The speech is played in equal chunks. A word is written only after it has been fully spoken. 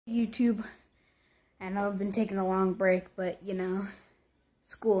YouTube. I know I've been taking a long break, but you know,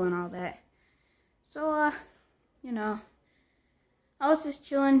 school and all that. So, you know, I was just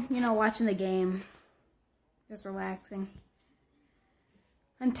chilling, you know, watching the game, just relaxing.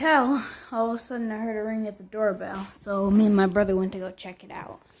 Until all of a sudden I heard a ring at the doorbell. So me and my brother went to go check it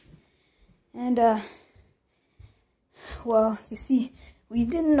out. And, well, you see, we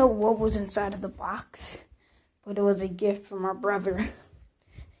didn't know what was inside of the box, but it was a gift from our brother.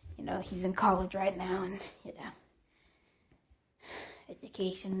 You know, he's in college right now, and, you know,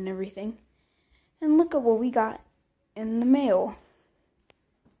 education and everything. And look at what we got in the mail.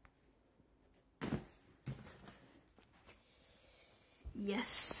 Yes,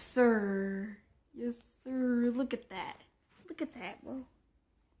 sir. Yes, sir. Look at that. Look at that, bro.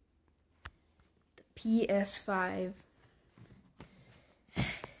 The PS5.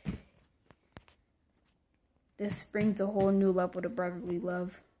 This brings a whole new level to brotherly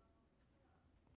love.